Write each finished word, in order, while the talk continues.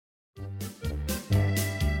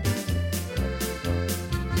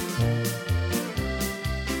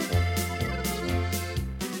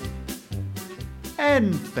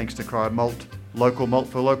And thanks to Cryer Malt, local malt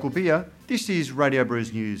for local beer, this is Radio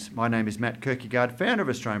Brews News. My name is Matt Kierkegaard, founder of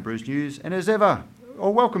Australian Brews News, and as ever,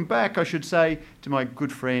 or welcome back, I should say, to my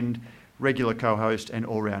good friend, regular co-host and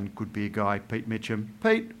all-round good beer guy, Pete Mitchum.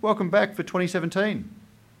 Pete, welcome back for 2017.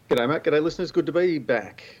 G'day, Matt. G'day, listeners. Good to be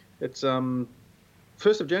back. It's 1st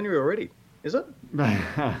of January already, is it?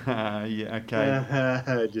 Yeah, okay.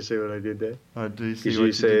 Did you see what I did there? I do see what you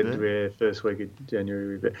you said did there. we're first week of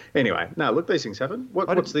January. Anyway, no, look, these things happen.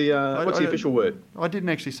 What's the official word? I didn't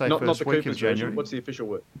actually say not first the week Cooper's of January. version. What's the official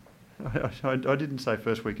word? I didn't say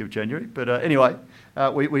first week of January, but anyway,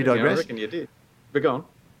 we digress. Yeah, I reckon you did. But go on.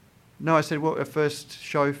 No, I said, a first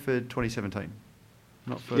show for 2017,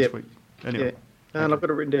 not first week. Anyway. Yeah. And I've got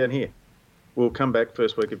it written down here. We'll come back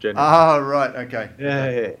first week of January. Ah, right, okay.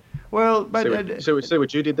 Yeah. Well, but... See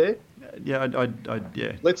what you did there? Yeah,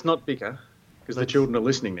 yeah. Let's not bicker, because the children are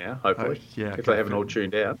listening now, hopefully, if they haven't all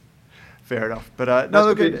tuned out. Fair enough. But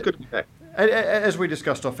it's good to be back. As we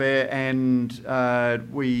discussed off air, and I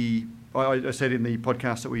said in the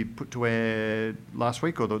podcast that we put to air last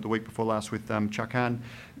week, or the week before last with Chuck Hahn,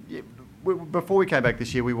 before we came back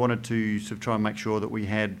this year, we wanted to sort of try and make sure that we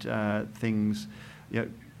had things,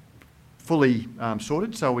 fully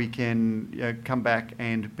sorted, so we can come back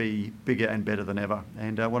and be bigger and better than ever.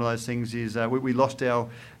 And one of those things is we lost our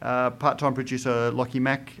part-time producer Lockie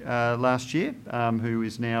Mack last year, who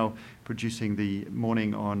is now producing the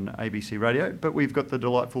morning on ABC Radio. But we've got the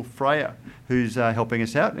delightful Freya, who's helping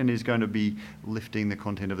us out and is going to be lifting the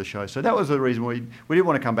content of the show. So that was the reason we didn't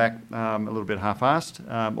want to come back a little bit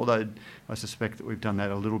half-assed, although I suspect that we've done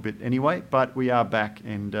that a little bit anyway. But we are back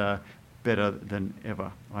and better than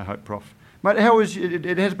ever, I hope, Prof. Mate, how was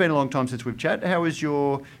it has been a long time since we've chatted. How was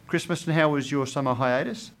your Christmas and how was your summer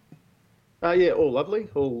hiatus? Yeah, all lovely,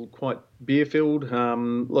 all quite beer-filled,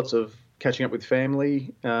 lots of catching up with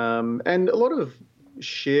family, and a lot of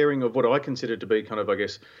sharing of what I consider to be kind of, I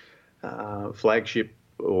guess, flagship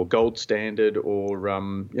or gold standard or,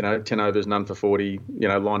 10 overs, none for 40,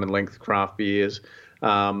 line and length craft beers,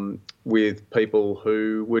 with people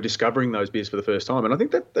who were discovering those beers for the first time. And I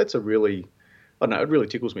think that's a really... I don't know, it really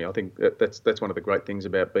tickles me. I think that's one of the great things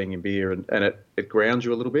about being in beer, and it grounds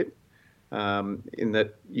you a little bit, in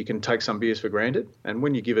that you can take some beers for granted. And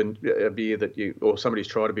when you're given a beer or somebody's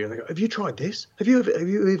tried a beer, and they go, "Have you tried this? Have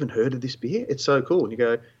you even heard of this beer? It's so cool." And you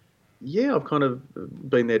go, "Yeah, I've kind of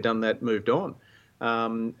been there, done that, moved on."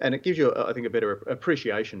 And it gives you, I think, a better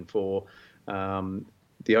appreciation for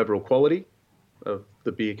the overall quality of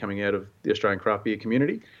the beer coming out of the Australian craft beer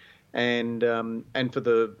community, and for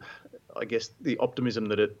the, I guess, the optimism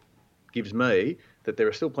that it gives me that there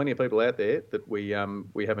are still plenty of people out there that we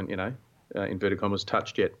haven't, inverted commas,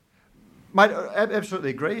 touched yet. Mate, I absolutely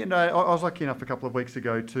agree. And I was lucky enough a couple of weeks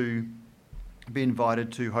ago to be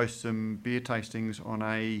invited to host some beer tastings on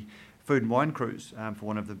a food and wine cruise for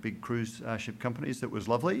one of the big cruise ship companies. That was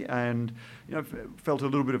lovely, and felt a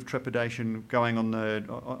little bit of trepidation going on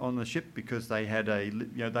the ship because they had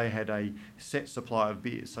a set supply of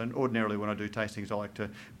beers. So ordinarily when I do tastings, I like to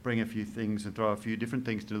bring a few things and throw a few different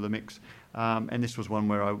things into the mix. And this was one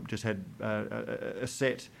where I just had a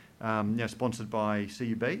set, sponsored by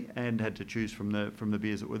CUB, and had to choose from the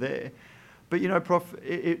beers that were there. But, Prof,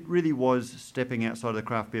 it really was stepping outside of the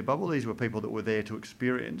craft beer bubble. These were people that were there to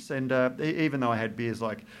experience. And even though I had beers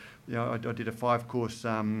like, I did a 5-course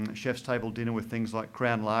chef's table dinner with things like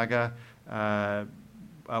Crown Lager,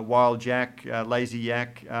 Wild Jack, Lazy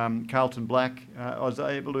Yak, Carlton Black. I was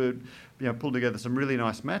able to, pull together some really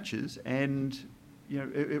nice matches. And,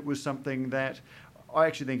 it was something that I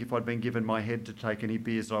actually think if I'd been given my head to take any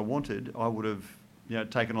beers that I wanted, I would have,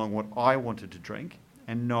 taken along what I wanted to drink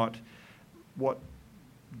and not what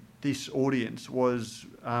this audience was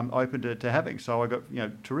open to having. So I got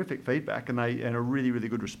terrific feedback and a really, really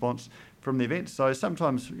good response from the event. So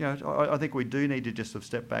sometimes I think we do need to just sort of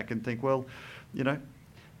step back and think, well,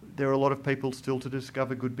 there are a lot of people still to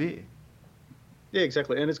discover good beer. Yeah,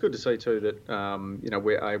 exactly. And it's good to see too that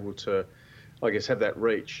we're able to, I guess, have that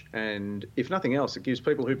reach. And if nothing else, it gives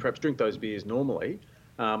people who perhaps drink those beers normally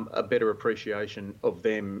a better appreciation of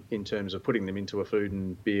them in terms of putting them into a food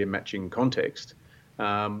and beer matching context,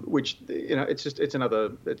 which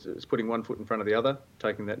it's putting one foot in front of the other,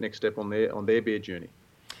 taking that next step on their beer journey.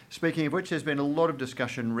 Speaking of which, there's been a lot of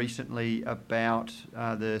discussion recently about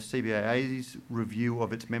the CBA's review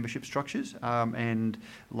of its membership structures, and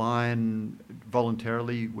Lion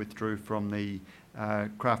voluntarily withdrew from the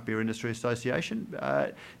Craft Beer Industry Association.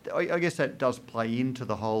 I guess that does play into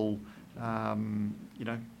the whole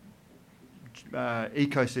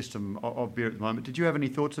ecosystem of beer at the moment. Did you have any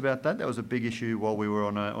thoughts about that? That was a big issue while we were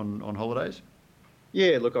on holidays.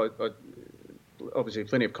 Yeah, look, obviously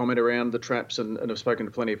plenty of comment around the traps, and I've spoken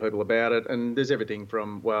to plenty of people about it. And there's everything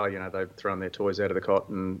from, well, they've thrown their toys out of the cot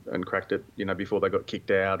and cracked it, before they got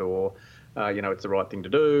kicked out, or, it's the right thing to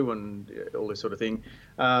do, and all this sort of thing.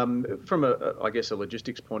 From I guess a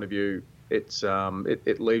logistics point of view,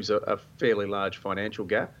 it leaves a fairly large financial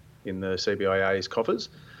gap in the CBIA's coffers.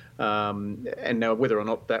 And now whether or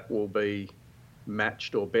not that will be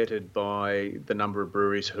matched or bettered by the number of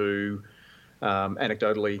breweries who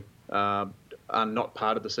anecdotally are not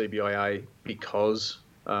part of the CBIA because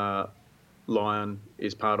Lion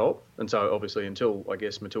is part of. And so obviously until, I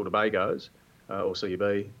guess, Matilda Bay goes, or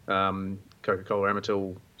CUB, Coca-Cola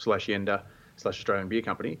Amatil / Yenda / Australian Beer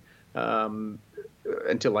Company,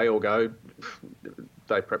 until they all go,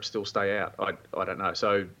 they perhaps still stay out. I don't know.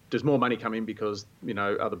 So does more money come in because,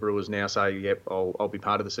 other brewers now say, yep, I'll be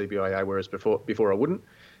part of the CBIA, whereas before I wouldn't?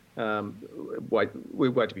 We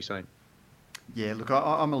wait to be seen. Yeah, look,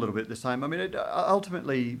 I'm a little bit the same. I mean,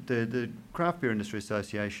 ultimately, the Craft Beer Industry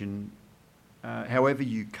Association, however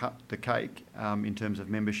you cut the cake in terms of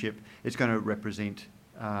membership, it's going to represent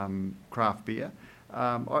craft beer.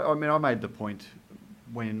 I mean, I made the point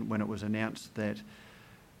when it was announced that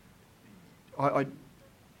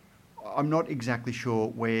I'm not exactly sure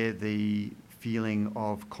where the feeling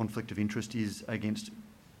of conflict of interest is against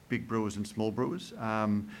big brewers and small brewers.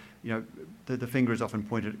 The finger is often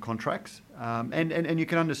pointed at contracts, and you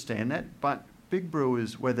can understand that, but big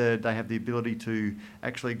brewers, whether they have the ability to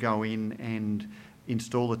actually go in and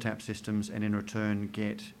install the tap systems and in return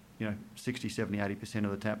get 60, 70, 80%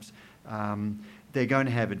 of the taps, they're going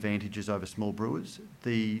to have advantages over small brewers.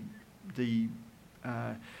 The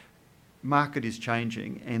market is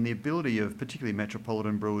changing, and the ability of particularly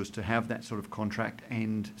metropolitan brewers to have that sort of contract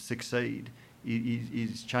and succeed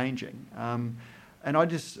is changing. And I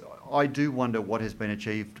do wonder what has been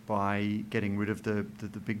achieved by getting rid of the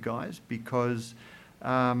big guys, because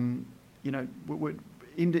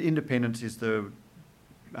independence is the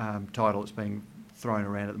title that's being thrown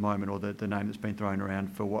around at the moment, or the name that's been thrown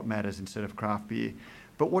around for what matters instead of craft beer.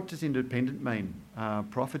 But what does independent mean,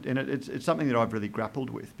 Profit? And it's something that I've really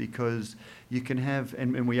grappled with, because you can have,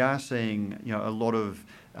 and we are seeing a lot of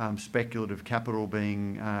speculative capital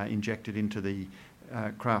being injected into the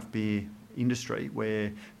craft beer industry,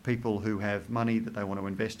 where people who have money that they want to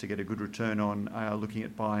invest to get a good return on are looking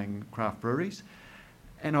at buying craft breweries.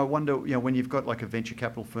 And I wonder, when you've got like a venture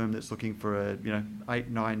capital firm that's looking for a 8,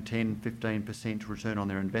 9, 10, 15% return on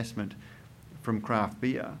their investment from craft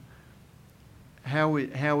beer, how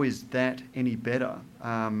is that any better?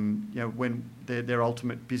 When their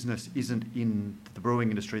ultimate business isn't in the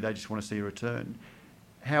brewing industry, they just want to see a return.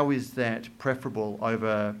 How is that preferable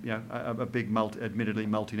over a big admittedly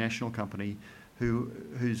multinational company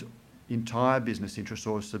whose entire business interests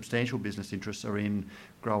or substantial business interests are in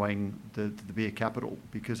growing the beer capital?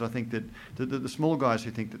 Because I think that the small guys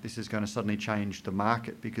who think that this is going to suddenly change the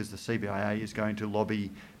market because the CBIA is going to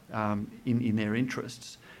lobby in their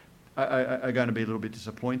interests are going to be a little bit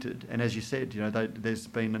disappointed. And as you said, there's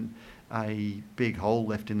been a big hole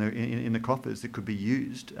left in the coffers that could be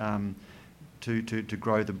used to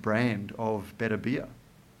grow the brand of better beer.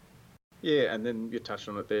 Yeah, and then you touched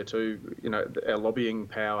on it there too. Our lobbying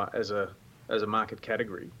power as a market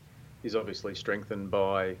category is obviously strengthened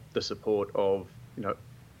by the support of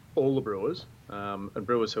all the brewers, and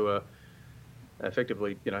brewers who are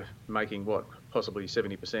effectively making possibly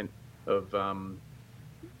 70% of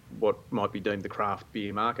what might be deemed the craft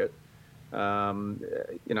beer market.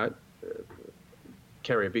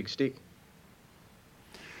 Carry a big stick.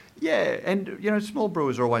 Yeah, and small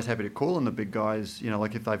brewers are always happy to call on the big guys.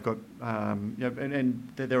 Like if they've got,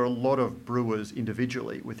 and there are a lot of brewers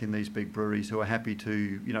individually within these big breweries who are happy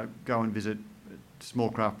to, go and visit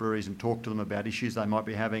small craft breweries and talk to them about issues they might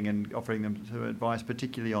be having and offering them some advice,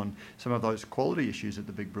 particularly on some of those quality issues that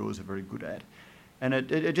the big brewers are very good at. And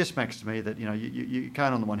it just smacks to me that you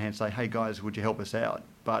can't on the one hand say, hey guys, would you help us out?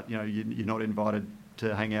 But you're not invited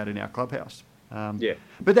to hang out in our clubhouse. Yeah.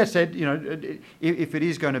 But that said, if it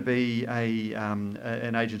is going to be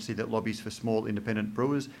an agency that lobbies for small independent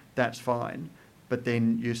brewers, that's fine. But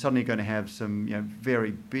then you're suddenly going to have some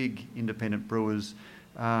very big independent brewers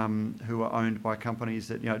who are owned by companies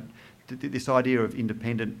that this idea of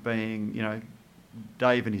independent being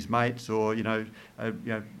Dave and his mates, or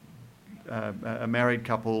a married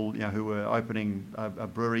couple who were opening a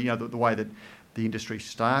brewery. The way that the industry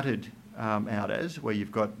started out as, where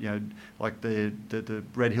you've got like the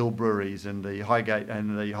Red Hill breweries and the Highgate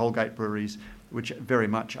and the Holgate breweries, which very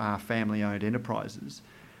much are family-owned enterprises.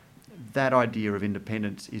 That idea of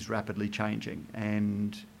independence is rapidly changing,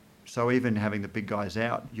 and so even having the big guys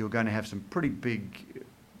out, you're going to have some pretty big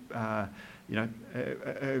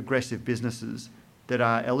aggressive businesses that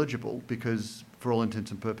are eligible because, for all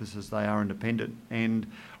intents and purposes, they are independent. And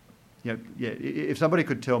if somebody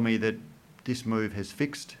could tell me that this move has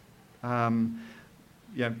fixed, the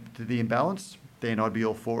imbalance, then I'd be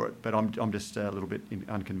all for it. But I'm just a little bit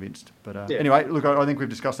unconvinced. But anyway, look, I think we've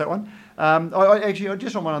discussed that one. I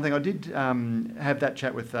just on one other thing, I did have that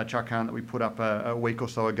chat with Chuck Hahn that we put up a week or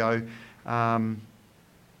so ago.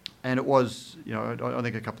 And it was, I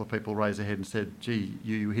think a couple of people raised their head and said, gee,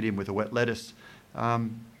 you hit him with a wet lettuce.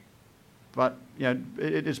 But,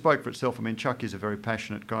 it spoke for itself. I mean, Chuck is a very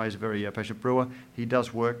passionate guy. He's a very passionate brewer. He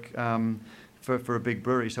does work for a big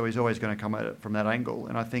brewery, so he's always going to come at it from that angle.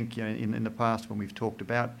 And I think, in the past when we've talked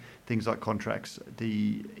about things like contracts,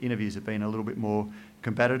 the interviews have been a little bit more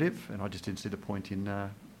combative, and I just didn't see the point in,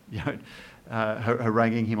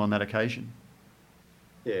 haranguing him on that occasion.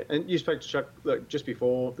 Yeah, and you spoke to Chuck just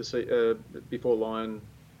before before Lion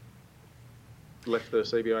left the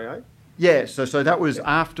CBIA? Yeah, so that was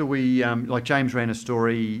after we, James ran a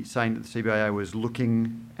story saying that the CBIA was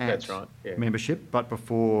looking at That's right, yeah. membership, but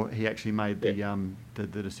before he actually made the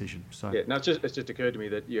decision. So yeah, no, it's just occurred to me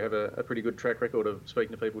that you have a pretty good track record of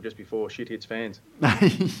speaking to people just before shit hits fans.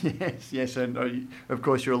 yes, and of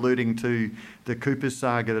course you're alluding to the Coopers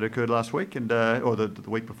saga that occurred last week, and or the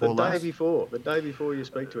week before last. The day before you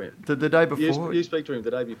speak to him. The day before. You speak to him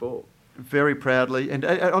the day before. Very proudly, and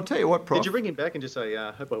I'll tell you what, Prof. Did you ring him back and just say,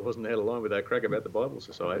 "I hope I wasn't out of line with that crack about the Bible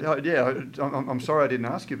Society"? I'm sorry I didn't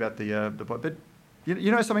ask you about the but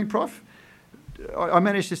you know something, Prof. I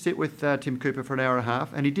managed to sit with Tim Cooper for an hour and a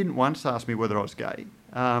half, and he didn't once ask me whether I was gay.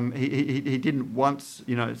 He didn't once,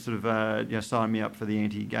 sign me up for the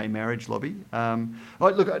anti-gay marriage lobby. I don't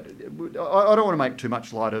want to make too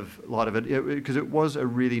much light of it because it was a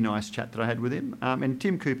really nice chat that I had with him. And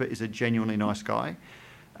Tim Cooper is a genuinely nice guy.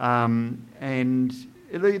 And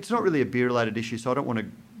it's not really a beer-related issue, so I don't want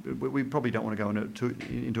to. We probably don't want to go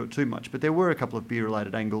into it too much. But there were a couple of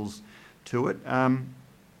beer-related angles to it,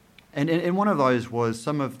 and one of those was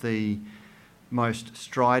some of the most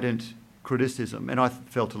strident criticism, and I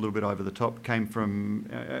felt a little bit over the top, came from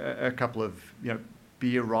a couple of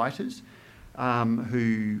beer writers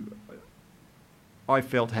who I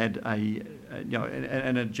felt had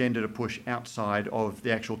an agenda to push outside of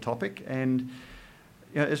the actual topic. And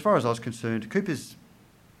as far as I was concerned, Cooper's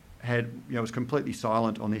was completely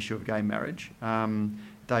silent on the issue of gay marriage.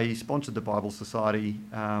 They sponsored the Bible Society,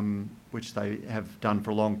 which they have done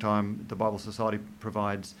for a long time. The Bible Society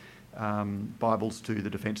provides Bibles to the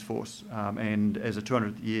Defence Force, and as a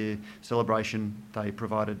 200-year celebration, they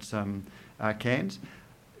provided some cans.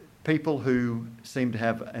 People who seem to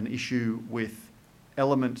have an issue with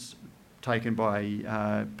elements taken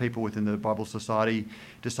by people within the Bible Society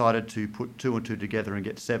decided to put 2 and 2 together and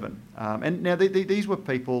get 7. And now these were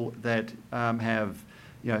people that have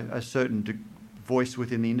a certain voice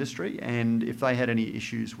within the industry, and if they had any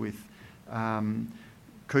issues with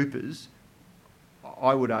Coopers,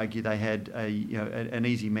 I would argue they had an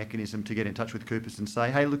easy mechanism to get in touch with Coopers and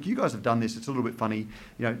say, hey, look, you guys have done this. It's a little bit funny.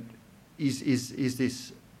 Is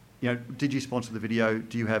this? Did you sponsor the video?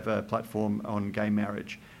 Do you have a platform on gay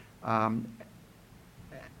marriage? And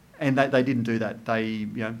they didn't do that.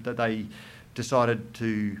 They decided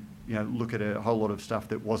to look at a whole lot of stuff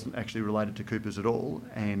that wasn't actually related to Coopers at all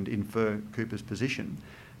and infer Coopers' position.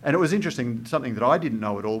 And it was interesting, something that I didn't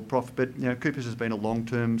know at all, Prof, but Coopers has been a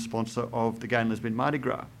long-term sponsor of the Gay and Lesbian Mardi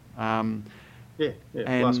Gras.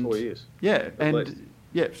 Last 4 years. Yeah, and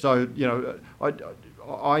so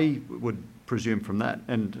I would presume from that,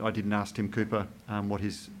 and I didn't ask Tim Cooper what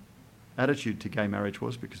his attitude to gay marriage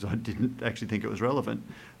was because I didn't actually think it was relevant.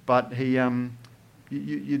 But he,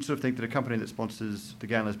 you'd sort of think that a company that sponsors the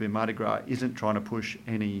Gay and Lesbian Mardi Gras isn't trying to push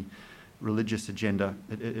any religious agenda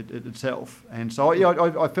itself. And so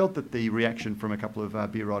I felt that the reaction from a couple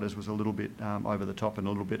of beer writers was a little bit over the top and a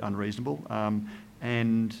little bit unreasonable.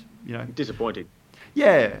 And disappointing.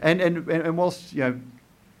 Yeah, and whilst there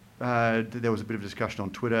was a bit of discussion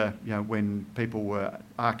on Twitter, when people were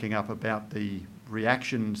arcing up about the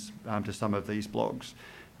reactions to some of these blogs,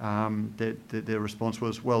 their response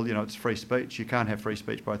was, well, it's free speech. You can't have free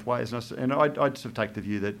speech both ways. And I'd sort of take the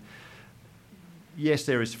view that yes,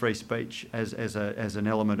 there is free speech as an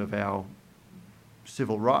element of our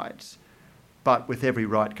civil rights, but with every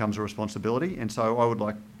right comes a responsibility. And so I would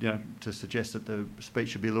like to suggest that the speech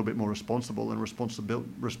should be a little bit more responsible, and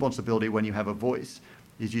responsibility when you have a voice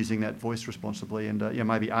is using that voice responsibly and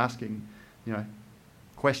maybe asking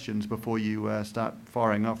questions before you start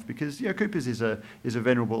firing off, because Coopers is a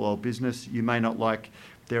venerable old business. You may not like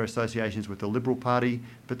their associations with the Liberal Party,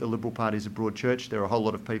 but the Liberal Party is a broad church. There are a whole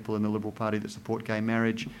lot of people in the Liberal Party that support gay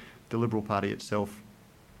marriage. the Liberal Party itself.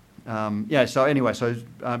 So anyway, I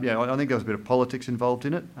think there was a bit of politics involved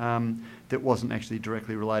in it that wasn't actually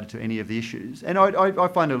directly related to any of the issues. And I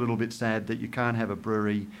find it a little bit sad that you can't have a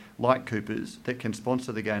brewery like Cooper's that can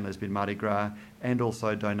sponsor the Gay and Lesbian Mardi Gras and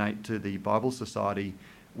also donate to the Bible Society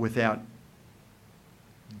without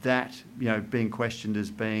that, being questioned as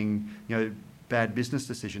being, bad business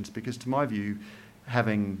decisions. Because to my view,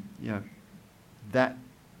 having, that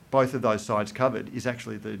both of those sides covered is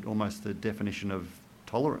actually almost the definition of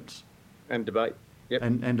tolerance and debate. Yep.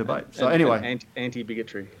 And debate. So anyway,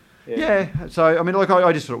 anti-bigotry. Yeah. So I mean,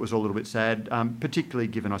 I just thought it was a little bit sad, particularly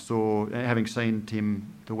given having seen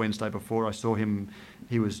Tim the Wednesday before, I saw him.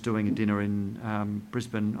 He was doing a dinner in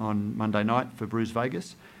Brisbane on Monday night for Brews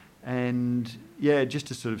Vegas, and just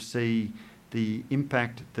to sort of see the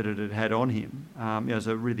impact that it had had on him. As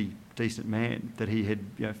a really decent man, that he had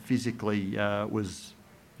physically was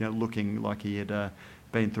looking like he had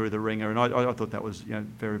been through the ringer, and I thought that was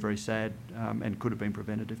very, very sad, and could have been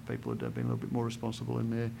prevented if people had been a little bit more responsible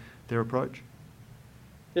in their approach.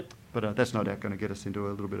 Yep. But that's no doubt going to get us into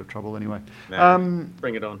a little bit of trouble anyway. No,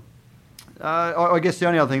 bring it on. I guess the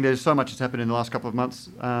only other thing, there's so much that's happened in the last couple of months.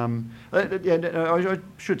 I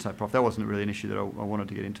should say, Prof, that wasn't really an issue that I wanted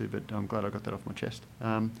to get into, but I'm glad I got that off my chest.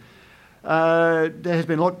 There has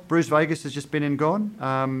been a lot. Brews Vegas has just been and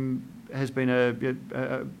gone. Has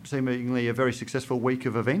been seemingly a very successful week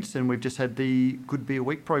of events, and we've just had the Good Beer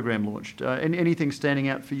Week program launched. Anything standing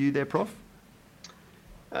out for you there, Prof?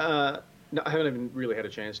 No, I haven't even really had a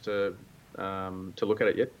chance to look at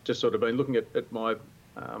it yet. Just sort of been looking at my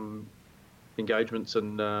engagements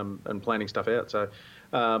and planning stuff out. So,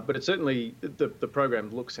 but it's certainly the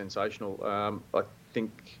program looks sensational. I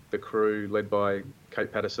think the crew led by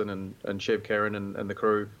Kate Patterson and Chev Karen and the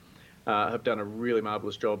crew have done a really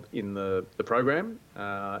marvellous job in the program.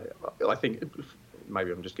 I think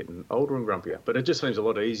maybe I'm just getting older and grumpier, but it just seems a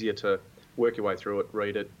lot easier to work your way through it,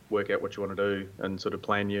 read it, work out what you want to do, and sort of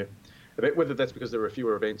plan your event. Whether that's because there are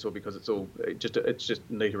fewer events or because it's just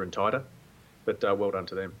neater and tighter. But well done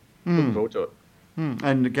to them. Looking forward to it.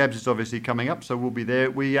 And Gabs is obviously coming up, so we'll be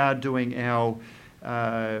there. We are doing our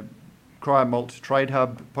Cryo Malt Trade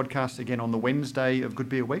Hub podcast again on the Wednesday of Good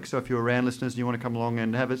Beer Week. So if you're around, listeners, and you want to come along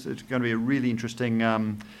and have it, it's going to be a really interesting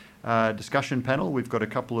discussion panel. We've got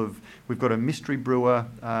a mystery brewer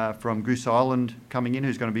from Goose Island coming in,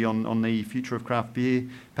 who's going to be on the Future of Craft Beer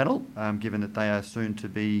panel, given that they are soon to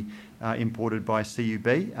be imported by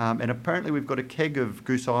CUB. And apparently we've got a keg of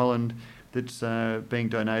Goose Island that's being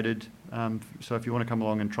donated. So if you want to come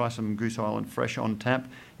along and try some Goose Island fresh on tap,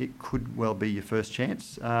 it could well be your first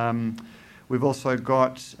chance. We've also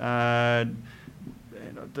got, the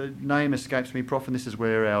name escapes me, Prof, and this is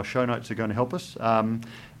where our show notes are going to help us.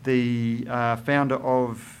 The founder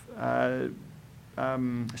of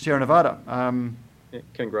Sierra Nevada.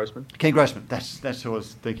 Ken Grossman. Ken Grossman, that's who I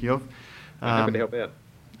was thinking of. Happy to help out.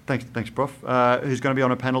 Thanks, Prof. Who's going to be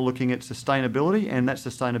on a panel looking at sustainability, and that's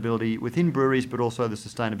sustainability within breweries, but also the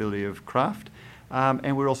sustainability of craft.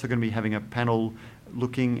 And we're also going to be having a panel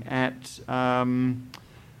looking at,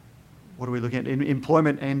 what are we looking at?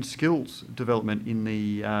 Employment and skills development in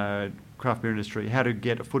the craft beer industry, how to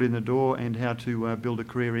get a foot in the door and how to build a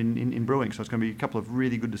career in brewing. So it's going to be a couple of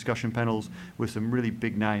really good discussion panels with some really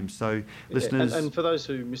big names. So listeners... And for those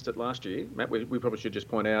who missed it last year, Matt, we probably should just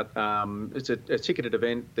point out, it's a ticketed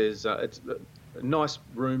event. There's it's a nice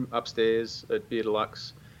room upstairs at Beer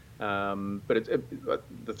Deluxe, but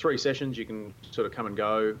the 3 sessions, you can sort of come and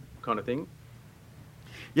go kind of thing.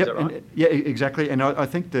 Yep, right? Yeah, exactly. And I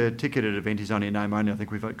think the ticketed event is only a name only. I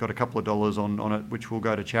think we've got a couple of dollars on it, which will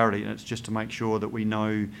go to charity, and it's just to make sure that we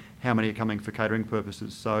know how many are coming for catering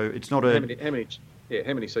purposes. So it's not how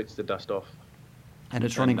many seats to dust off. And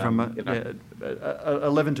it's running from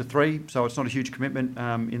 11 to 3, so it's not a huge commitment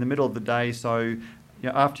in the middle of the day. So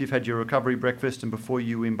after you've had your recovery breakfast and before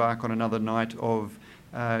you embark on another night of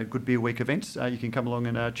Good Beer Week events, you can come along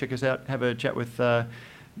and check us out, have a chat with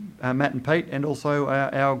Matt and Pete, and also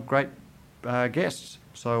our great guests.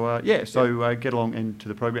 So get along into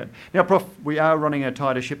the program. Now, Prof, we are running a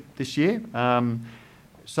tighter ship this year,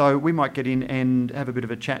 so we might get in and have a bit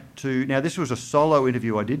of a chat too. Now, this was a solo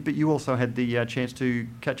interview I did, but you also had the chance to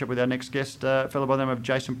catch up with our next guest, a fellow by the name of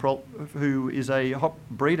Jason Perrault, who is a hop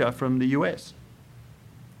breeder from the US.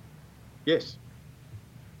 Yes.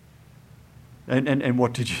 And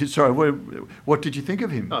what did you? Sorry, what did you think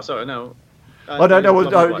of him? Oh, sorry, no. I don't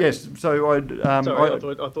know. Yes. So I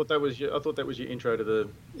thought that was your intro to the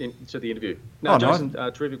interview. No, Jason,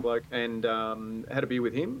 nice. Terrific bloke, and had a beer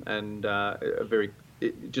with him, and a very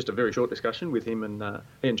short discussion with him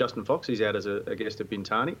and Justin Fox. He's out as a guest at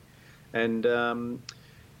Bintani, and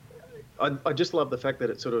I just love the fact that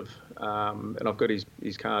it's sort of, and I've got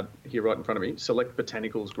his card here right in front of me. Select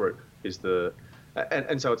Botanicals Group is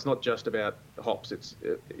and so it's not just about hops.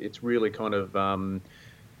 It's really kind of,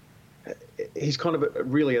 he's kind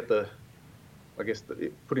of really at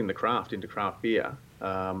putting the craft into craft beer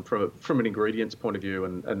from an ingredients point of view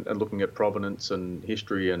and looking at provenance and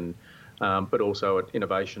history but also at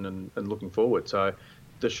innovation and looking forward. So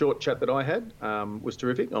the short chat that I had was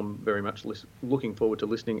terrific. I'm very much looking forward to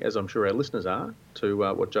listening, as I'm sure our listeners are,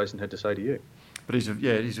 to what Jason had to say to you. But he's a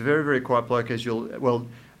very, very quiet bloke,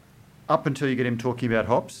 up until you get him talking about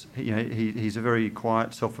hops. He's a very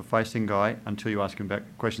quiet, self-effacing guy until you ask him about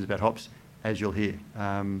questions about hops, as you'll hear.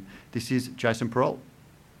 This is Jason Perrault.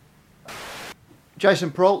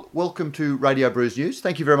 Jason Perrault, welcome to Radio Brews News.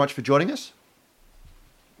 Thank you very much for joining us.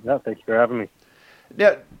 Yeah, thanks for having me.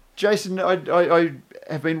 Now, Jason, I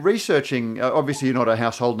have been researching. Obviously, you're not a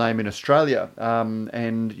household name in Australia,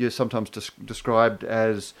 and you're sometimes described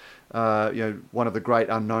as one of the great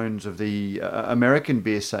unknowns of the American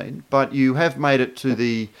beer scene. But you have made it to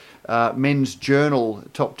the Men's Journal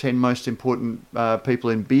top 10 most important people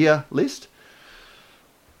in beer list.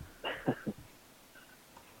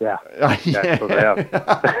 Yeah, so they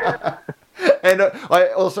have. And I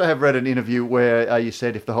also have read an interview where you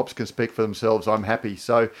said, if the hops can speak for themselves, I'm happy.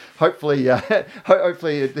 So hopefully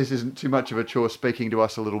this isn't too much of a chore speaking to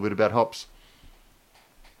us a little bit about hops.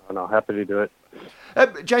 Oh, no, happy to do it.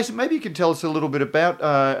 Jason, maybe you can tell us a little bit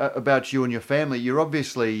about you and your family. You're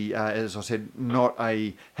obviously, as I said, not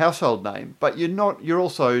a household name, but you're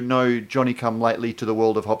also no Johnny-come-lately to the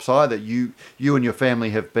world of hops either. You and your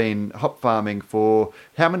family have been hop farming for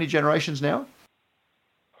how many generations now?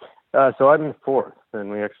 So I'm the fourth, and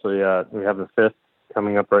we actually we have the fifth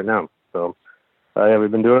coming up right now. So we've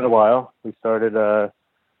been doing it a while. We started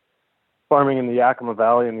farming in the Yakima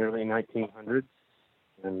Valley in the early 1900s,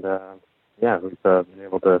 and we've been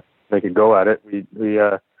able to make a go at it.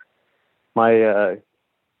 My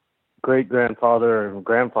great grandfather and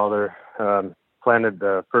grandfather planted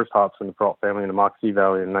the first hops in the Perrault family in the Moxie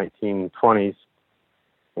Valley in the 1920s,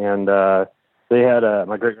 and they had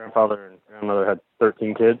my great grandfather and grandmother had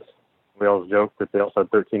 13 kids. We always joke that they also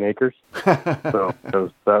had 13 acres. So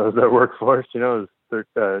that was their workforce, it was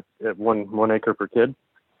one acre per kid.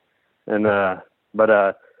 And,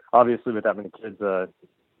 but obviously with that many kids,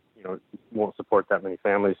 won't support that many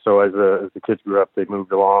families. So as the kids grew up, they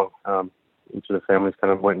moved along. Each of the families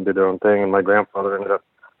kind of went and did their own thing. And my grandfather ended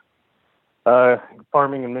up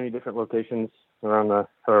farming in many different locations or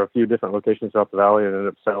a few different locations throughout the valley, and ended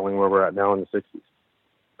up settling where we're at now in the 60s.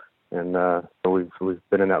 And so we've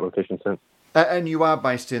been in that location since. And you are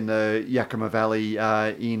based in the Yakima Valley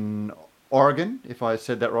in Oregon, if I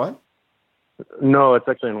said that right? No, it's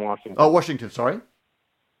actually in Washington. Oh, Washington, sorry.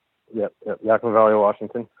 Yep, Yakima Valley,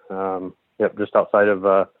 Washington. Just outside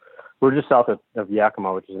of, we're just south of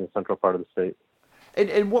Yakima, which is in the central part of the state.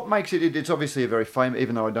 And what makes it's obviously a very famous,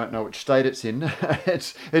 even though I don't know which state it's in,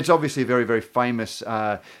 it's obviously a very, very famous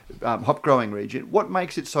hop growing region. What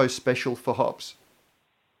makes it so special for hops?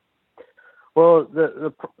 Well,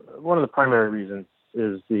 one of the primary reasons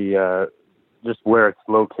is the just where it's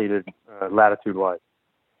located latitude-wise.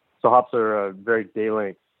 So hops are very day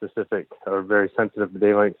length specific, or very sensitive to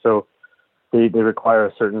day length. So they require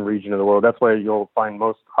a certain region of the world. That's why you'll find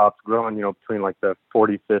most hops growing, between like the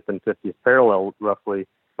 45th and 50th parallel, roughly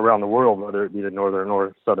around the world, whether it be the northern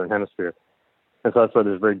or southern hemisphere. And so that's why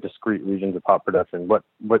there's very discrete regions of hop production. But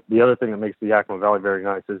the other thing that makes the Yakima Valley very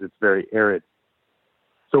nice is it's very arid.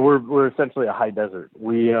 So we're essentially a high desert.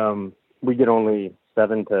 We get only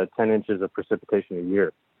 7 to 10 inches of precipitation a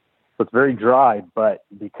year. So it's very dry, but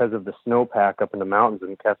because of the snowpack up in the mountains,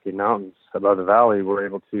 in the Cascade Mountains above the valley, we're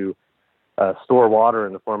able to store water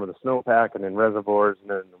in the form of the snowpack and in reservoirs and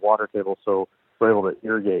in the water table, so we're able to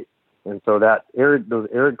irrigate. And so those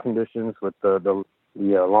arid conditions with the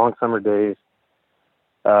long summer days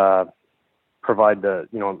provide the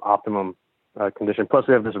optimum condition. Plus,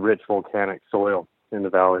 we have this rich volcanic soil in the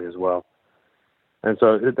valley as well. And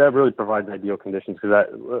so that really provides ideal conditions,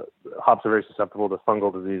 because hops are very susceptible to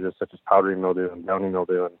fungal diseases such as powdery mildew and downy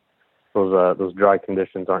mildew, and those dry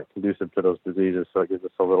conditions aren't conducive to those diseases, so it gives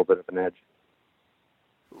us a little bit of an edge.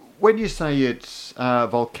 When you say it's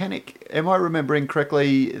volcanic, am I remembering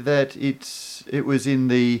correctly that it was in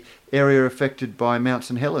the area affected by Mount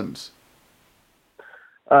St. Helens?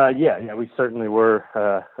 Yeah, we certainly were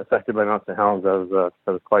affected by Mount St. Helens. That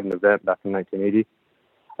was quite an event back in 1980.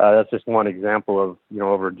 That's just one example of,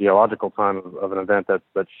 over geological time of an event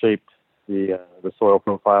that shaped the soil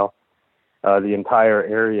profile. The entire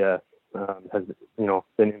area has,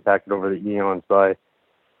 been impacted over the eons by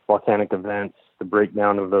volcanic events the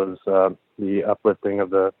breakdown of those, the uplifting of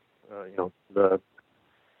the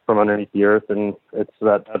from underneath the earth, and that's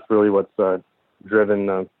really what's driven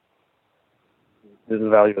the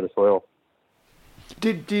value of the soil.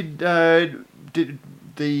 Did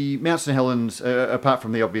the Mount St Helens, apart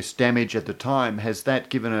from the obvious damage at the time, has that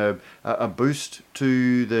given a boost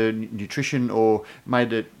to the nutrition, or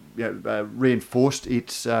made it reinforced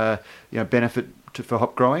its benefit for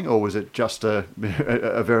hop growing, or was it just a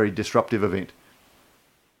very disruptive event?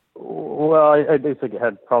 Well, I do think it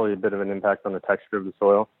had probably a bit of an impact on the texture of the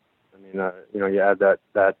soil. I mean, you add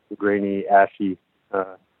that grainy, ashy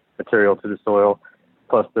material to the soil,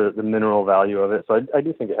 plus the mineral value of it. So I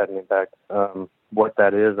do think it had an impact. What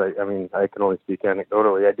that is, I mean, I can only speak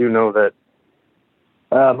anecdotally. I do know that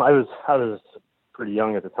I was pretty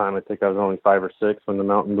young at the time. I think I was only 5 or 6 when the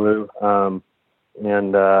mountain blew.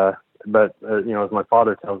 But as my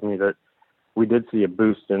father tells me, that we did see a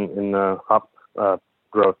boost in the hop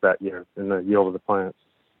growth that year, in the yield of the plants.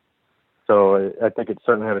 So I think it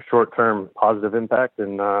certainly had a short-term positive impact,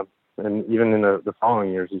 and even in the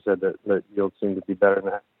following years, he said that yield seemed to be better and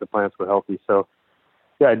that the plants were healthy. So,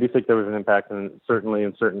 yeah, I do think there was an impact, and certainly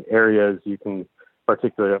in certain areas, you can,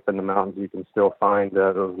 particularly up in the mountains, you can still find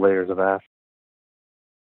those layers of ash.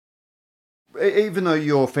 Even though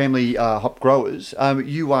your family are hop growers,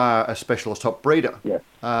 you are a specialist hop breeder. Yes.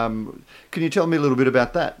 Can you tell me a little bit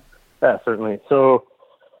about that? Yeah, certainly. So,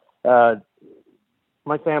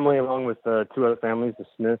 my family, along with 2 other families, the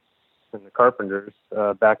Smiths and the Carpenters,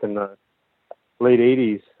 back in the late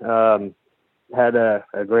 80s, had a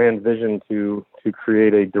grand vision to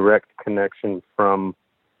create a direct connection from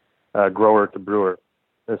grower to brewer,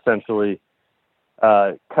 essentially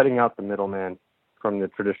cutting out the middleman from the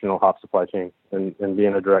traditional hop supply chain and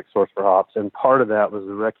being a direct source for hops. And part of that was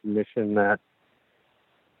the recognition that,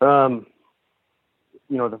 the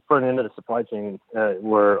front end of the supply chain,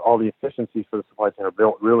 where all the efficiencies for the supply chain are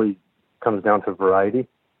built, really comes down to variety.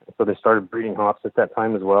 So they started breeding hops at that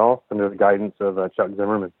time as well, under the guidance of Chuck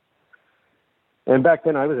Zimmerman. And back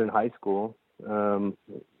then I was in high school,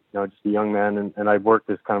 just a young man, and I worked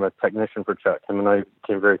as kind of a technician for Chuck. Him and I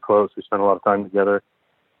became very close. We spent a lot of time together.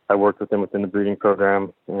 I worked with him within the breeding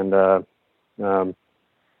program, and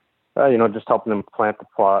just helping him plant the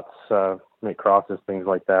plots, make crosses, things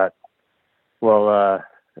like that. Well,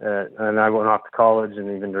 and I went off to college,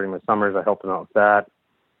 and even during my summers, I helped him out with that.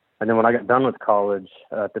 And then when I got done with college,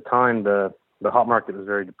 at the time, the hop market was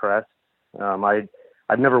very depressed. I'd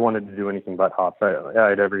never wanted to do anything but hops. I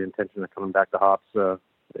had every intention of coming back to hops, all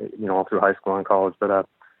through high school and college. But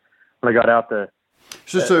when I got out,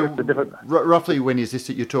 roughly when is this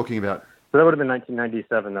that you're talking about? So that would have been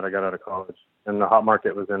 1997 that I got out of college, and the hop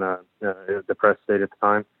market was in a depressed state at the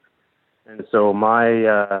time. And so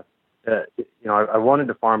I wanted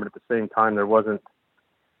to farm, but at the same time, there wasn't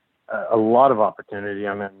a lot of opportunity.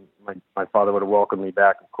 I mean, my father would have welcomed me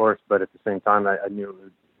back, of course, but at the same time, I knew it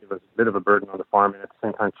was a bit of a burden on the farm. And at the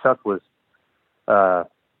same time, Chuck was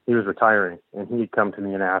retiring, and he'd come to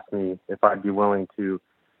me and asked me if I'd be willing to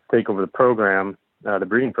take over the program, the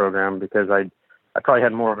breeding program, because I probably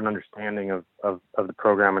had more of an understanding of the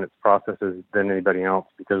program and its processes than anybody else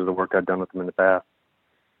because of the work I'd done with them in the past.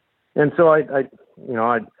 And so it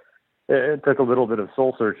took a little bit of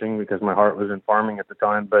soul searching because my heart was in farming at the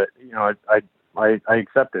time, but I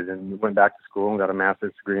accepted and went back to school and got a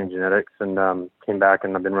master's degree in genetics, and came back,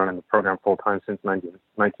 and I've been running the program full time since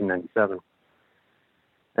 1997.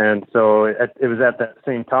 And so it was at that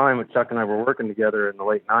same time when Chuck and I were working together in the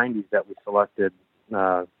late 90s that we selected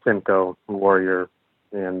Simcoe, Warrior,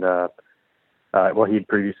 and he'd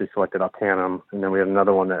previously selected Octanum, and then we had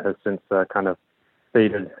another one that has since kind of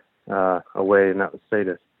faded away, and that was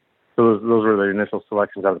Sadis. So those were the initial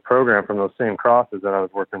selections out of the program from those same crosses that I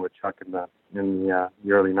was working with Chuck in the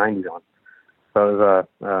early 90s on. So it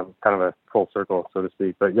was kind of a full circle, so to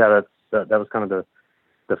speak. But yeah, that was kind of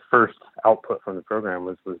the first output from the program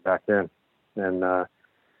was back then. And and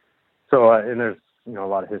there's a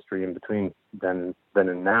lot of history in between then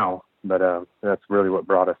and now, but that's really what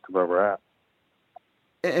brought us to where we're at.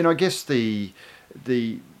 And I guess the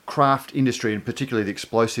craft industry, and particularly the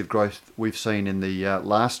explosive growth we've seen in the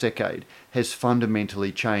last decade, has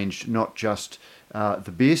fundamentally changed not just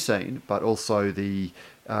the beer scene, but also the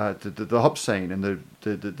hop scene, and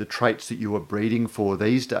the traits that you are breeding for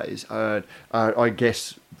these days are, I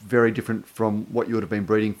guess, very different from what you would have been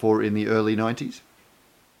breeding for in the early 90s.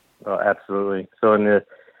 Oh, absolutely. So in the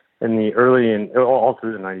early and all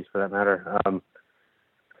through the 90s, for that matter,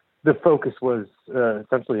 the focus was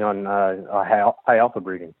essentially on high alpha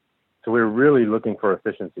breeding. So we were really looking for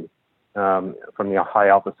efficiency from the high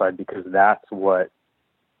alpha side, because that's what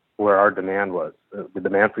where our demand was. The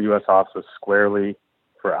demand for U.S. hops was squarely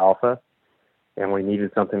for alpha, and we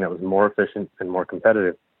needed something that was more efficient and more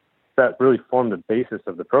competitive. That really formed the basis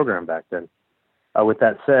of the program back then. With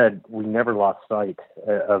that said, we never lost sight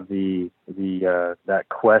of that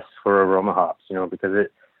quest for aroma hops, because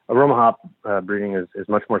aroma hop breeding is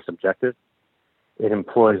much more subjective. It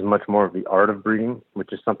employs much more of the art of breeding,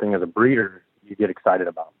 which is something as a breeder you get excited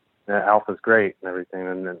about. Alpha's great and everything,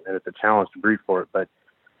 and it's a challenge to breed for it, but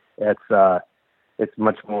it's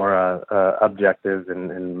much more objective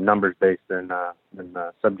and numbers based than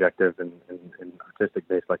subjective and artistic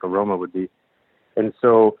based, like aroma would be. And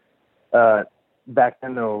so back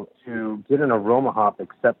then, though, to get an aroma hop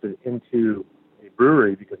accepted into a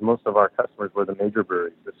brewery, because most of our customers were the major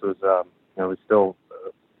breweries. This was, we still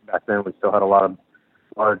back then we still had a lot of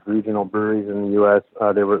large regional breweries in the U.S.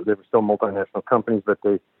 They were still multinational companies, but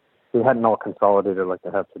they hadn't all consolidated like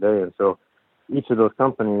they have today. And so each of those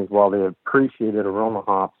companies, while they appreciated aroma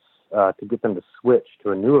hops, to get them to switch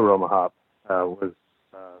to a new aroma hop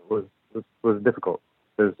was difficult.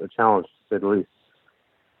 It was a challenge, to say the least.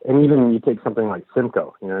 And even you take something like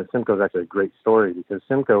Simcoe. Simcoe is actually a great story, because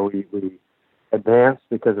Simcoe, we advanced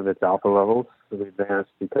because of its alpha levels. We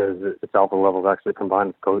advanced because its alpha levels actually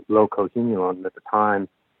combined with low cohumulone at the time.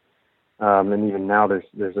 And even now, there's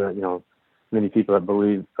many people that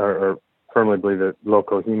believe or firmly believe that low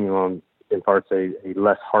cohumulone imparts a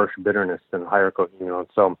less harsh bitterness than higher cohumulone.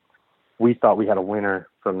 So we thought we had a winner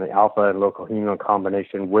from the alpha and low cohumulone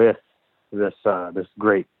combination with this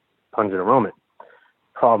great pungent aroma.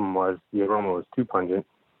 Problem was the aroma was too pungent,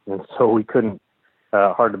 and so we couldn't.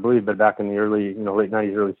 Hard to believe, but back in the late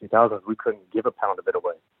 '90s, early 2000s, we couldn't give a pound of it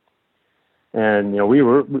away. And we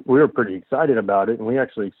were pretty excited about it, and we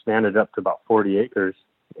actually expanded up to about 40 acres,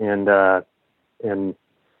 and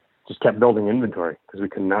just kept building inventory because we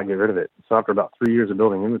could not get rid of it. So after about 3 years of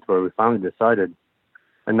building inventory, we finally decided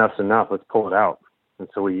enough's enough. Let's pull it out. And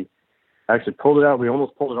so we actually pulled it out. We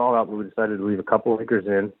almost pulled it all out, but we decided to leave a couple acres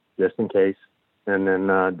in just in case, and then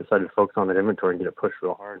decided to focus on that inventory and get it pushed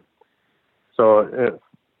real hard. So it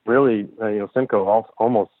really, Simcoe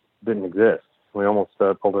almost didn't exist. We almost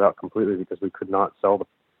pulled it out completely because we could not sell it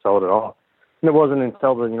at all. And it wasn't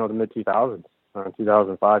until the mid 2000s,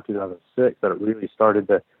 2005, 2006, that it really started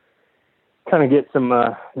to kind of get some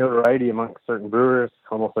notoriety amongst certain brewers,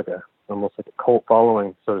 almost like a cult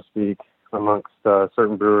following, so to speak, amongst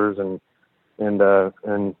certain brewers and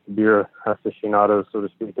beer aficionados, so to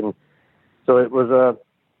speak. And so it was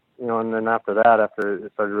and then after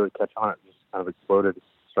it started to really catch on, it just kind of exploded,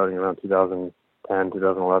 starting around 2010,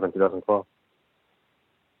 2011, 2012.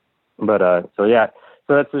 But so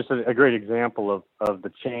that's just a great example of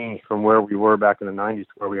the change from where we were back in the 90s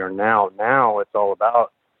to where we are now. Now it's all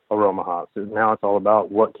about aroma hops. Now it's all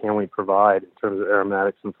about what can we provide in terms of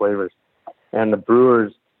aromatics and flavors. And the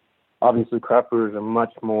brewers, obviously craft brewers, are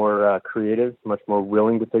much more creative, much more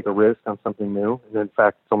willing to take a risk on something new. And in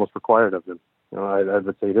fact, it's almost required of them. I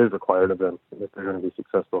would say it is required of them if they're going to be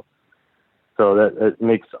successful. So that it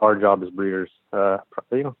makes our job as breeders,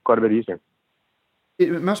 quite a bit easier.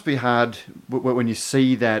 It must be hard when you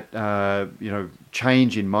see that,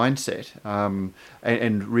 change in mindset,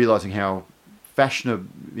 and realizing how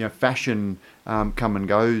fashion come and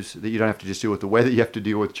goes, that you don't have to just deal with the weather, you have to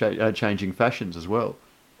deal with changing fashions as well.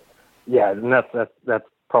 Yeah, and that's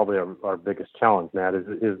probably our biggest challenge, Matt,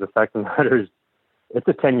 is the fact of the matter is it's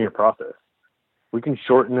a 10-year process. We can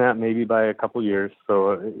shorten that maybe by a couple years.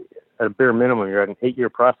 So at a bare minimum, you're at an 8-year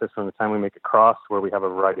process from the time we make a cross where we have a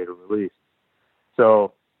variety to release.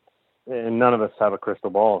 So, and none of us have a crystal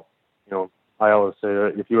ball. I always say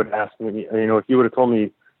that if you would ask me, if you would have told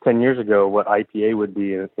me 10 years ago what IPA would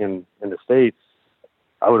be in the States,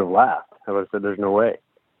 I would have laughed. I would have said, there's no way.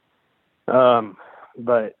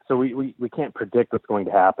 But so we can't predict what's going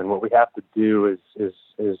to happen. What we have to do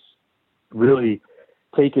is really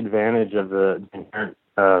take advantage of the inherent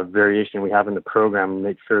variation we have in the program and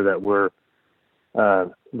make sure that we're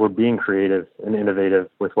being creative and innovative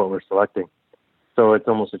with what we're selecting. So it's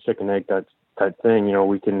almost a chicken egg type thing.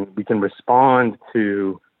 We can respond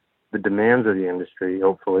to the demands of the industry,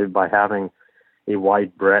 hopefully, by having a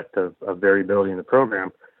wide breadth of variability in the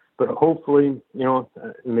program. But hopefully,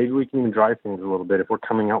 maybe we can even drive things a little bit. If we're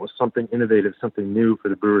coming out with something innovative, something new for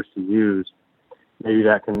the brewers to use, maybe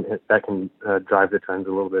that can drive the trends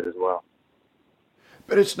a little bit as well.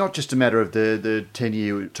 But it's not just a matter of the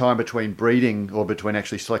 10-year time between breeding or between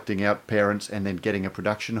actually selecting out parents and then getting a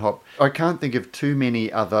production hop. I can't think of too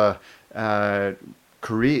many other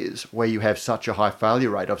careers where you have such a high failure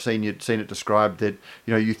rate. I've seen it described that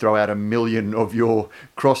you throw out 1 million of your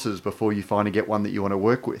crosses before you finally get one that you want to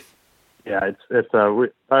work with. Yeah,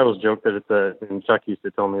 I always joke that and Chuck used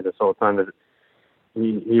to tell me this all the time, that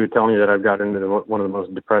he would tell me that I've got into one of the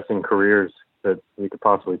most depressing careers that you could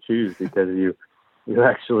possibly choose, because you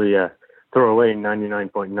actually throw away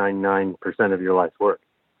 99.99% of your life's work.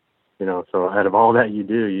 So out of all that you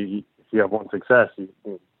do, if you have one success,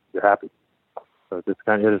 you're happy. So it is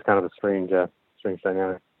kind of a strange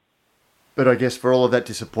dynamic. But I guess for all of that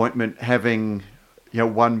disappointment, having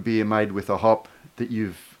one beer made with a hop that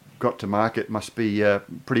you've got to market must be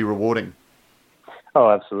pretty rewarding. Oh,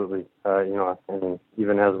 absolutely. And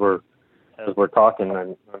even as we're talking,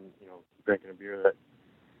 I'm drinking a beer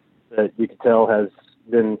that you can tell has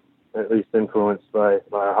been at least influenced by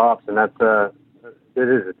our hops, and that's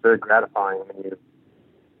it's very gratifying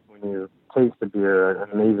when you taste a beer, an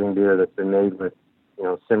amazing beer that's been made with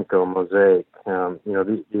Simcoe, Mosaic.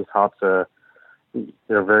 These hops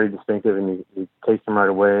they're very distinctive, and you taste them right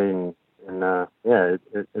away, and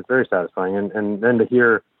it's very satisfying. And then to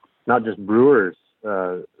hear not just brewers'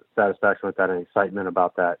 satisfaction with that and excitement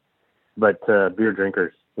about that, but beer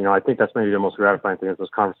drinkers. I think that's maybe the most gratifying thing, is those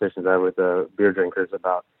conversations I have with beer drinkers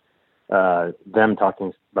about them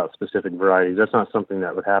talking about specific varieties. That's not something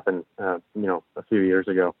that would happen, a few years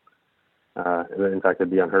ago. In fact, it'd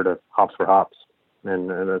be unheard of. Hops for hops, and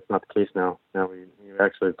that's not the case now. Now we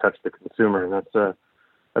actually touch the consumer, and that's a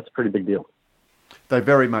pretty big deal. They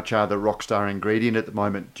very much are the rock star ingredient at the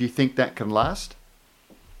moment. Do you think that can last?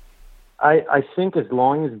 I think as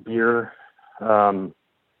long as beer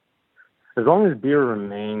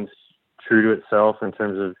remains true to itself in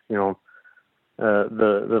terms of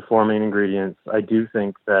the four main ingredients, I do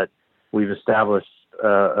think that we've established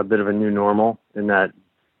a bit of a new normal, in that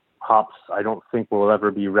hops, I don't think, will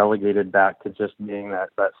ever be relegated back to just being that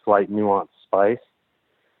slight nuanced spice,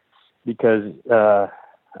 because I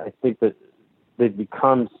think that they've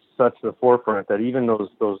become such the forefront that even those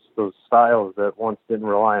styles that once didn't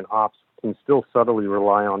rely on hops can still subtly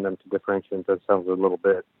rely on them to differentiate themselves a little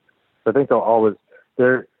bit. So I think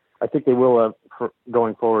I think they will,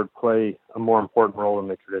 going forward, play a more important role than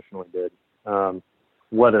they traditionally did.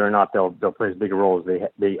 Whether or not they'll play as big a role as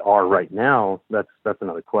they are right now, that's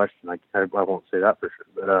another question. I won't say that for sure,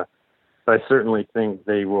 but I certainly think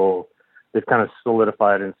they will. They've kind of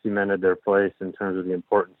solidified and cemented their place in terms of the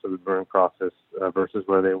importance of the brewing process versus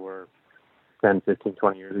where they were 10, 15,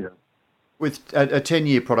 20 years ago. With a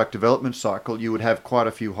 10-year product development cycle, you would have quite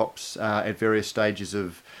a few hops at various stages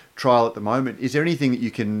of trial at the moment. Is there anything that you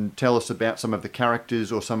can tell us about some of the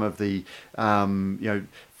characters or some of the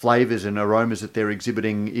flavours and aromas that they're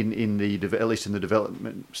exhibiting at least in the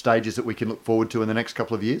development stages, that we can look forward to in the next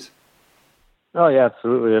couple of years? Oh yeah,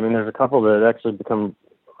 absolutely. I mean, there's a couple that actually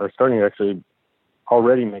are starting to actually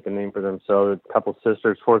already make a name for themselves. A couple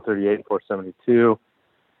sisters, 438 and 472.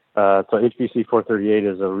 So HBC 438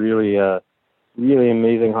 is a really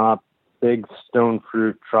amazing hop, big stone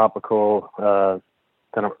fruit, tropical,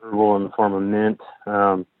 kind of herbal in the form of mint.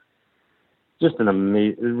 Just an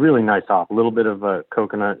really nice hop. A little bit of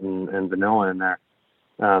coconut and vanilla in there.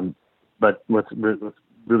 But what's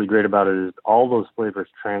really great about it is all those flavors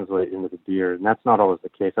translate into the beer, and that's not always the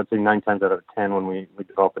case. I'd say 9 times out of 10 when we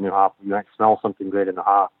develop a new hop, you might smell something great in the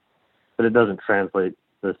hop, but it doesn't translate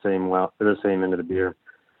the same into the beer.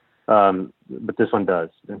 But this one does,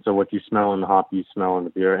 and so what you smell in the hop, you smell in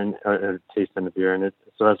the beer, and taste in the beer, and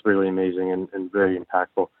so that's really amazing and very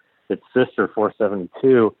impactful. Its sister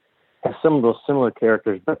 472 has some of those similar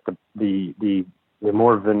characters, but the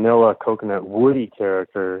more vanilla coconut woody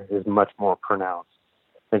character is much more pronounced.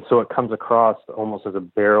 And so it comes across almost as a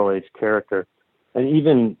barrel-aged character, and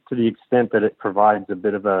even to the extent that it provides a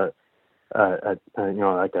bit of a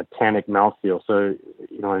tannic mouthfeel. So,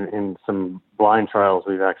 in some blind trials,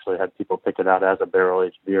 we've actually had people pick it out as a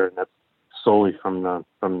barrel-aged beer, and that's solely from the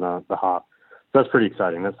hop. So that's pretty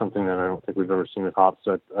exciting. That's something that I don't think we've ever seen with hops.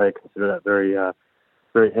 So I consider that very,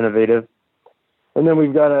 very innovative. And then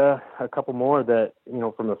we've got a couple more that,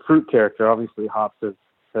 from the fruit character, obviously hops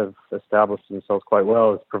have established themselves quite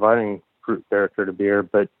well as providing fruit character to beer,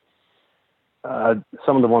 but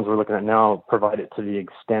some of the ones we're looking at now provide it to the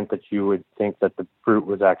extent that you would think that the fruit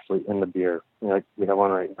was actually in the beer. Like we have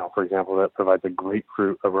one right now, for example, that provides a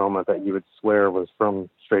grapefruit aroma that you would swear was from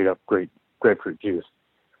straight up grapefruit juice.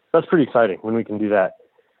 That's pretty exciting when we can do that,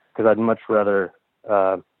 because I'd much rather,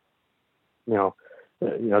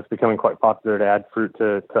 it's becoming quite popular to add fruit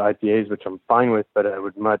to IPAs, which I'm fine with, but I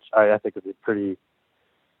think it'd be pretty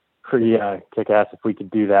kick-ass if we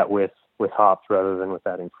could do that with hops rather than with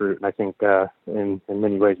adding fruit. And I think in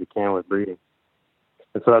many ways we can with breeding.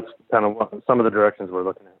 And so that's kind of some of the directions we're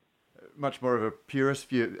looking at. Much more of a purist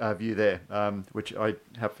view there, which I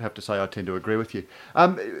have to say I tend to agree with you.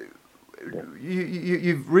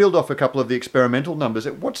 You've reeled off a couple of the experimental numbers.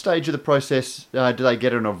 At what stage of the process do they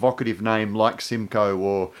get an evocative name like Simcoe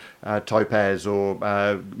or Topaz or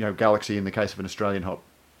Galaxy in the case of an Australian hop?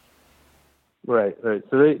 Right. So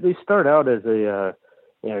they start out as a,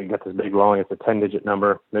 you got this big long, it's a 10-digit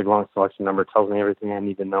number, big long selection number, tells me everything I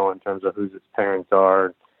need to know in terms of who its parents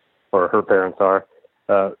are or her parents are.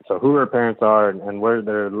 So who her parents are and where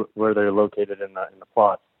they're located in the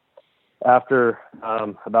plot. After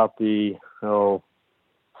about the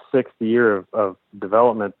sixth year of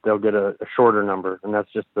development, they'll get a shorter number, and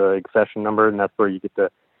that's just the accession number, and that's where you get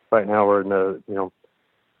the. Right now we're in the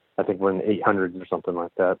I think we're in the 800s or something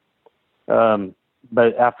like that.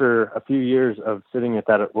 But after a few years of sitting at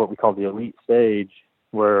that, what we call the elite stage,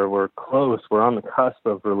 where we're on the cusp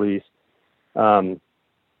of release,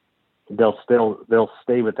 they'll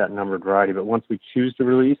stay with that numbered variety. But once we choose to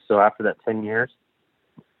release, so after that 10 years,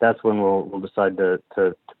 that's when we'll decide to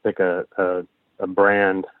pick a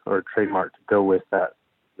brand or a trademark to go with that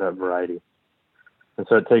variety. And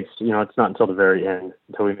so it takes, it's not until the very end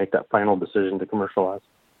until we make that final decision to commercialize.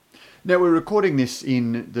 Now, we're recording this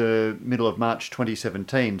in the middle of March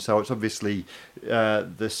 2017, so it's obviously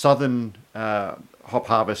the southern hop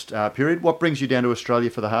harvest period. What brings you down to Australia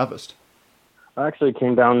for the harvest? I actually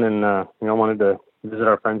came down and wanted to visit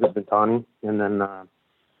our friends at Bintani, and then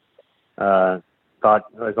thought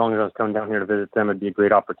as long as I was coming down here to visit them, it'd be a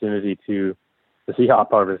great opportunity to see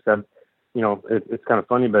hop harvest. It's kind of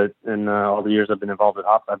funny, but in all the years I've been involved with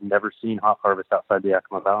hops, I've never seen hop harvest outside the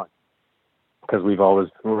Yakima Valley, because we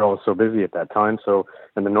were always so busy at that time. So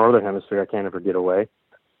in the northern hemisphere, I can't ever get away,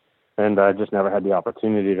 and I just never had the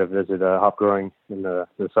opportunity to visit hop growing in the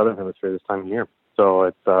southern hemisphere this time of year. So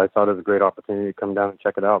I thought it was a great opportunity to come down and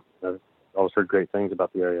check it out. I've always heard great things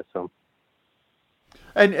about the area. So.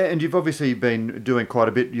 And you've obviously been doing quite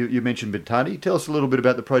a bit. You mentioned Bintani. Tell us a little bit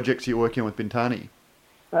about the projects you're working on with Bintani.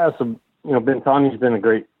 Bintani's been a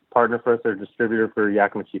great partner for us. They're a distributor for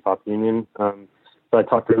Yakima Chief Hop Union. So I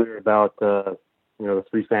talked earlier about the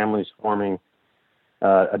three families forming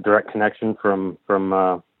a direct connection from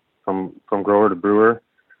grower to brewer.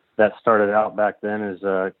 That started out back then as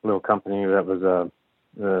a little company that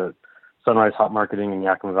was Sunrise Hop Marketing and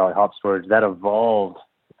Yakima Valley Hop Storage. That evolved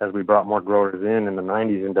as we brought more growers in the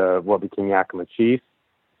 90s into what became Yakima Chief.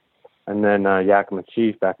 And then Yakima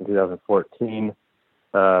Chief back in 2014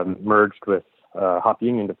 merged with Hop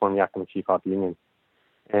Union to form Yakima Chief Hop Union.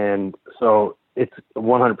 And so it's a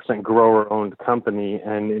 100% grower-owned company,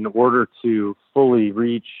 and in order to fully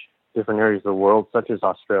reach different areas of the world, such as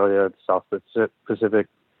Australia, the South Pacific,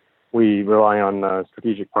 we rely on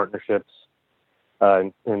strategic partnerships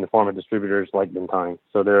in the form of distributors like Bintani.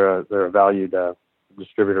 So they're a valued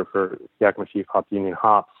distributor for Yakima Chief Hop Union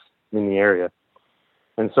hops in the area.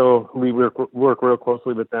 And so we work real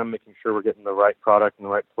closely with them, making sure we're getting the right product in the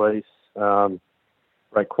right place,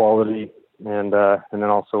 right quality, and then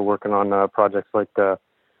also working on projects like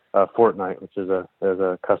Fortnite, which is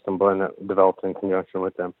a custom blend that developed in conjunction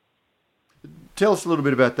with them. Tell us a little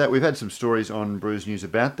bit about that. We've had some stories on Brews News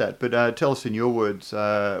about that, but tell us in your words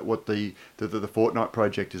what the Fortnite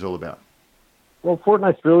project is all about. Well,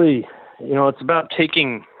 Fortnite's really, it's about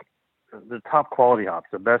taking the top quality hops,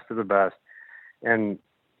 the best of the best, and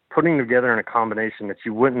putting together in a combination that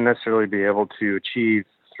you wouldn't necessarily be able to achieve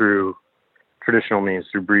through traditional means,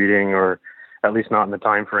 through breeding, or at least not in the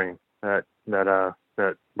time frame that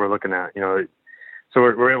we're looking at. So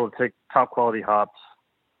we're able to take top quality hops,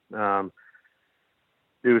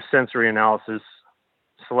 do sensory analysis,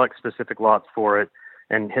 select specific lots for it,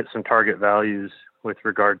 and hit some target values with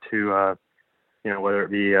regard to whether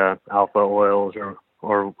it be alpha oils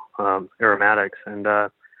or aromatics,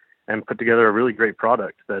 and put together a really great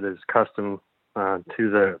product that is custom to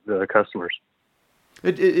the customers.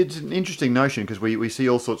 It's an interesting notion, because we see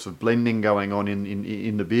all sorts of blending going on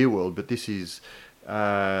in the beer world, but this is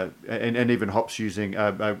and even hops using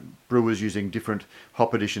brewers using different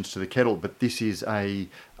hop additions to the kettle, but this is a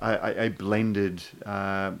blended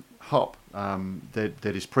hop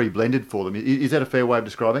that is pre-blended for them. Is that a fair way of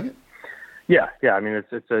describing it? Yeah. I mean,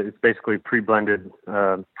 it's basically a pre-blended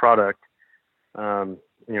product.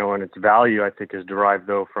 And its value, I think, is derived,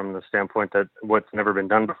 though, from the standpoint that what's never been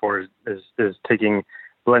done before is taking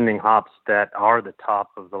blending hops that are the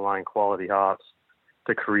top of the line quality hops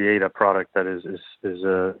to create a product that is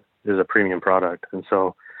a premium product. And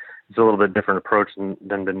so it's a little bit different approach than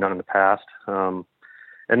been done in the past. And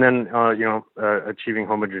then achieving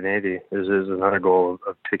homogeneity is another goal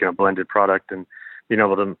of taking a blended product and being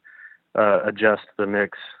able to adjust the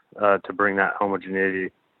mix to bring that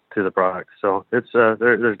homogeneity to the product. So it's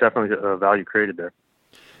there's definitely a value created there.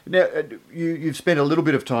 Now, you've spent a little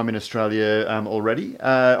bit of time in Australia already.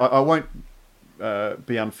 I won't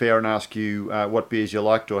be unfair and ask you what beers you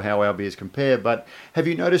liked or how our beers compare, but have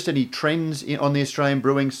you noticed any trends on the Australian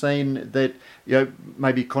brewing scene that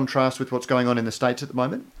maybe contrast with what's going on in the States at the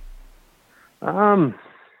moment? I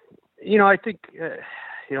think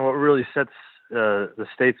what really sets the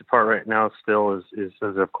States apart right now still is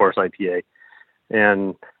of course IPA,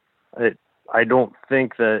 and I don't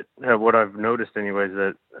think that what I've noticed anyways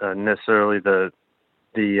that necessarily the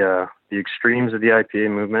extremes of the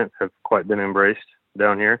IPA movement have quite been embraced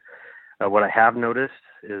down here. What I have noticed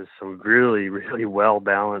is some really, really well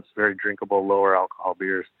balanced, very drinkable, lower alcohol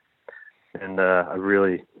beers, and I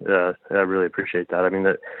really appreciate that. I mean,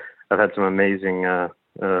 I've had some amazing,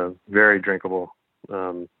 very drinkable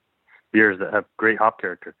beers that have great hop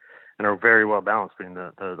character and are very well balanced between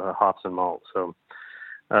the hops and malt. So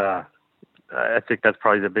I think that's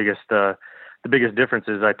probably the biggest difference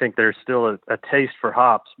is I think there's still a taste for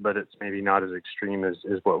hops, but it's maybe not as extreme as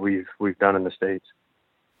what we've done in the States.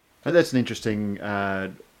 And that's an interesting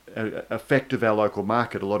effect of our local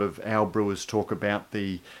market. A lot of our brewers talk about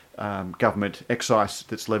the government excise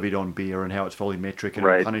that's levied on beer and how it's volumetric and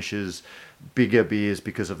It punishes bigger beers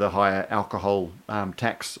because of the higher alcohol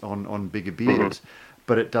tax on bigger beers. Mm-hmm.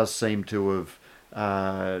 But it does seem to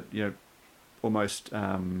have, almost,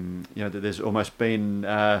 that there's almost been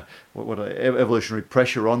evolutionary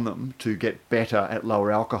pressure on them to get better at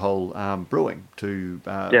lower alcohol brewing to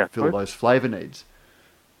fill those flavour needs.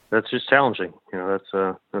 That's just challenging. That's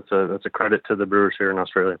a credit to the brewers here in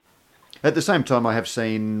Australia. At the same time, I have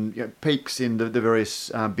seen peaks in the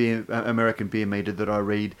various American beer meter that I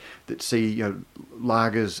read that see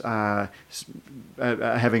lagers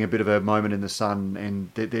having a bit of a moment in the sun,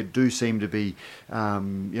 and there do seem to be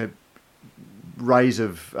rays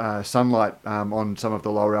of sunlight on some of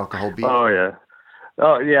the lower alcohol beers. Oh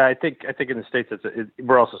yeah. I think in the States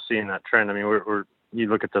we're also seeing that trend. I mean, you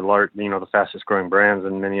look at the fastest growing brands,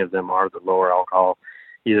 and many of them are the lower alcohol,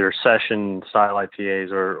 either session style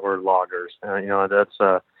IPAs or lagers.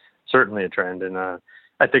 That's certainly a trend, and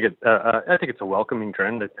I think it's a welcoming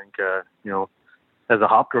trend. I think as a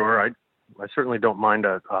hop grower, I certainly don't mind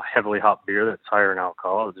a heavily hopped beer that's higher in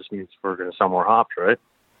alcohol. It just means we're going to sell more hops, right?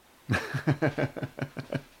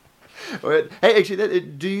 Hey, actually,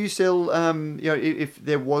 do you sell? If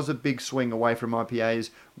there was a big swing away from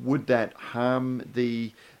IPAs, would that harm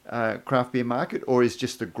the craft beer market, or is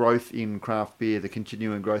just the growth in craft beer, the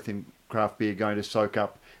continuing growth in craft beer, going to soak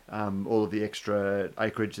up all of the extra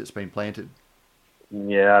acreage that's been planted?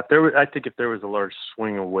 Yeah, I think if there was a large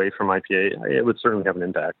swing away from IPA, it would certainly have an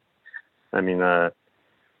impact. I mean,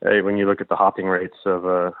 when you look at the hopping rates of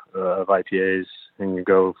IPAs, and you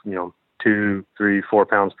go, 2, 3, 4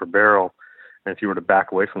 pounds per barrel, and if you were to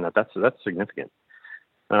back away from that, that's significant.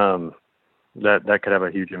 That could have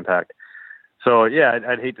a huge impact. So yeah,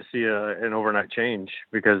 I'd hate to see an overnight change,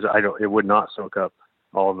 because it would not soak up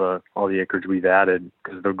all the acreage we've added,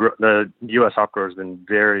 because the U.S. hop grower has been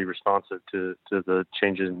very responsive to the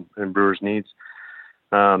changes in brewers' needs,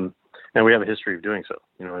 and we have a history of doing so.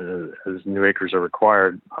 As new acres are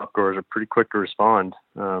required, hop growers are pretty quick to respond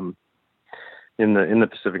in the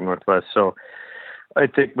Pacific Northwest. So I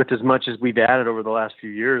think with as much as we've added over the last few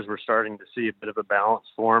years, we're starting to see a bit of a balance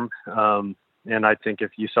form. And I think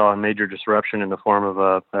if you saw a major disruption in the form of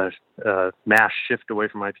a mass shift away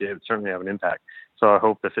from IPA, it would certainly have an impact. So I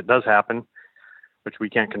hope if it does happen, which we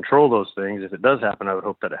can't control those things, if it does happen, I would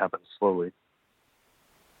hope that it happens slowly.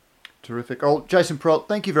 Terrific. Oh, Jason Perrault,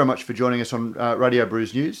 thank you very much for joining us on Radio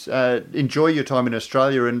Brews News. Enjoy your time in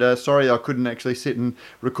Australia, and sorry I couldn't actually sit and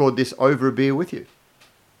record this over a beer with you.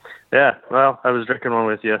 Yeah, well, I was drinking one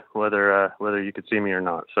with you, whether you could see me or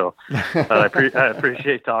not. So I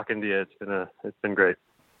appreciate talking to you. It's been great.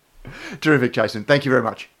 Terrific, Jason. Thank you very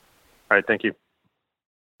much. All right, thank you.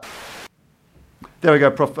 There we go,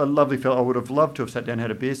 Prof. A lovely fellow. I would have loved to have sat down and had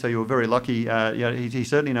a beer, so you were very lucky. He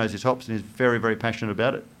certainly knows his hops and is very, very passionate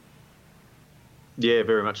about it. Yeah,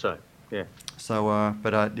 very much so. Yeah. So,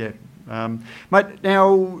 mate.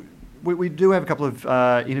 Now we do have a couple of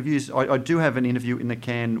interviews. I do have an interview in the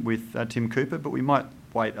can with Tim Cooper, but we might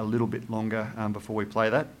wait a little bit longer before we play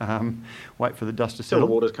that. Wait for the dust to settle. Till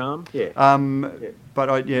the water's calm. Yeah. But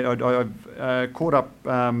I've caught up.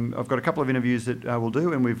 I've got a couple of interviews that we'll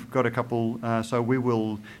do, and we've got a couple. So we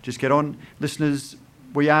will just get on, listeners.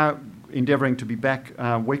 We are endeavouring to be back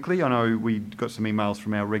weekly. I know we got some emails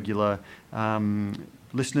from our regular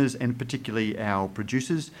listeners and particularly our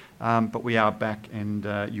producers, but we are back, and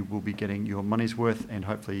you will be getting your money's worth, and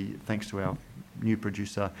hopefully thanks to our new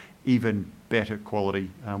producer even better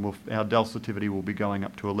quality. Our dulcitivity will be going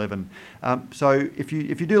up to 11. So if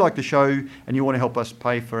you do like the show and you want to help us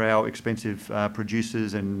pay for our expensive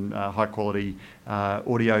producers and high quality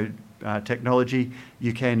audio technology,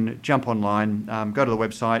 you can jump online, go to the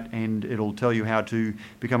website, and it'll tell you how to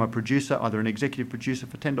become a producer, either an executive producer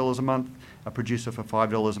for $10 a month, a producer for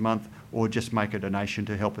 $5 a month, or just make a donation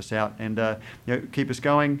to help us out and keep us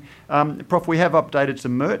going. Prof, we have updated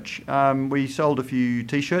some merch. We sold a few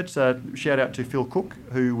T-shirts. Shout out to Phil Cook,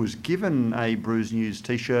 who was given a Brews News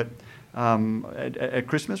T-shirt at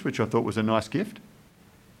Christmas, which I thought was a nice gift.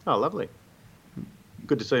 Oh, lovely.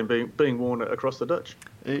 Good to see him being worn across the Dutch.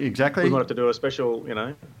 Exactly. We might have to do a special,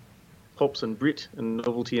 Hops and Brit and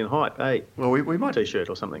Novelty and Hype, Well, we might T-shirt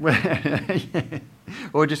or something. Yeah.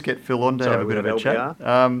 Or just get Phil on to have a bit of a chat.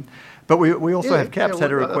 LPR. But we also have Caps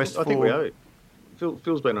had a request I think we owe.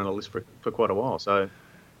 Phil's been on a list for quite a while, so.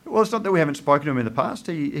 Well, it's not that we haven't spoken to him in the past.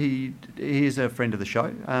 He is a friend of the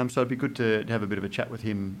show, so it'd be good to have a bit of a chat with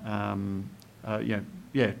him.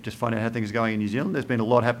 Just find out how things are going in New Zealand. There's been a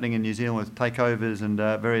lot happening in New Zealand with takeovers and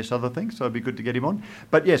various other things, so it'd be good to get him on.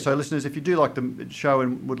 But yeah, so listeners, if you do like the show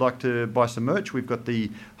and would like to buy some merch, we've got the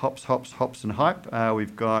Hops and Hype.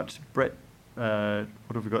 We've got Brett.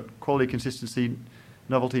 What have we got? Quality, consistency,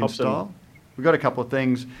 novelty, and style. We've got a couple of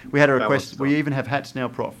things. We had a request. We even have hats now,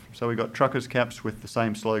 Prof. So we've got truckers' caps with the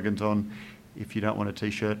same slogans on. If you don't want a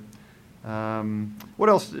T-shirt. What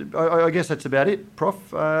else? I guess that's about it, Prof.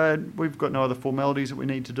 We've got no other formalities that we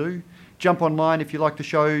need to do. Jump online if you like the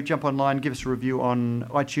show. Jump online, give us a review on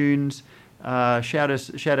iTunes,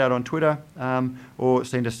 shout out on Twitter, or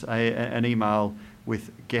send us an email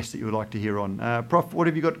with guests that you would like to hear on. Prof, what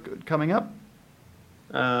have you got coming up?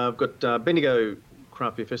 I've got Bendigo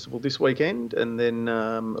Craft Beer Festival this weekend, and then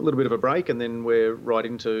a little bit of a break, and then we're right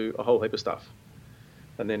into a whole heap of stuff.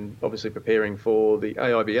 And then obviously preparing for the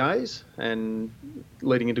AIBAs and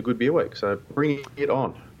leading into Good Beer Week. So bring it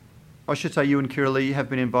on. I should say you and Kira Lee have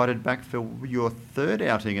been invited back for your third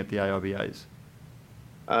outing at the AIBAs.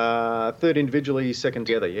 Third individually, second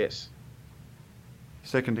together, yes.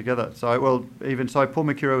 Second together. So, well, even so, Paul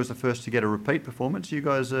Mercuro was the first to get a repeat performance. You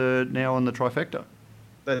guys are now on the trifecta.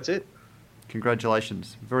 That's it.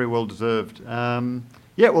 Congratulations. Very well deserved.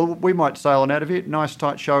 Well, we might sail on out of here. Nice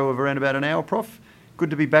tight show of around about an hour, Prof. Good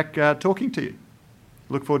to be back talking to you.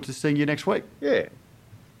 Look forward to seeing you next week. Yeah.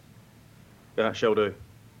 Shall do.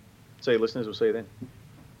 See you, listeners. We'll see you then.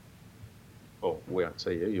 Oh, we won't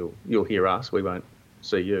see you. You'll hear us. We won't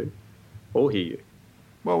see you or hear you.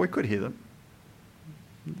 Well, we could hear them.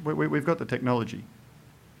 We've got the technology.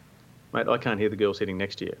 Mate, I can't hear the girl sitting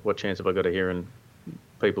next to you. What chance have I got of hearing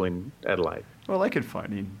people in Adelaide? Well, they could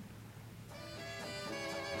phone in.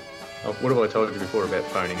 Oh, what have I told you before about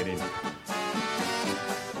phoning it in?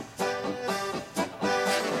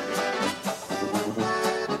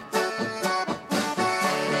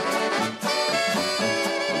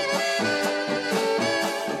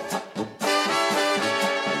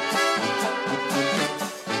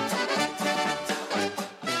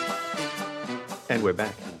 And we're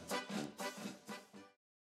back.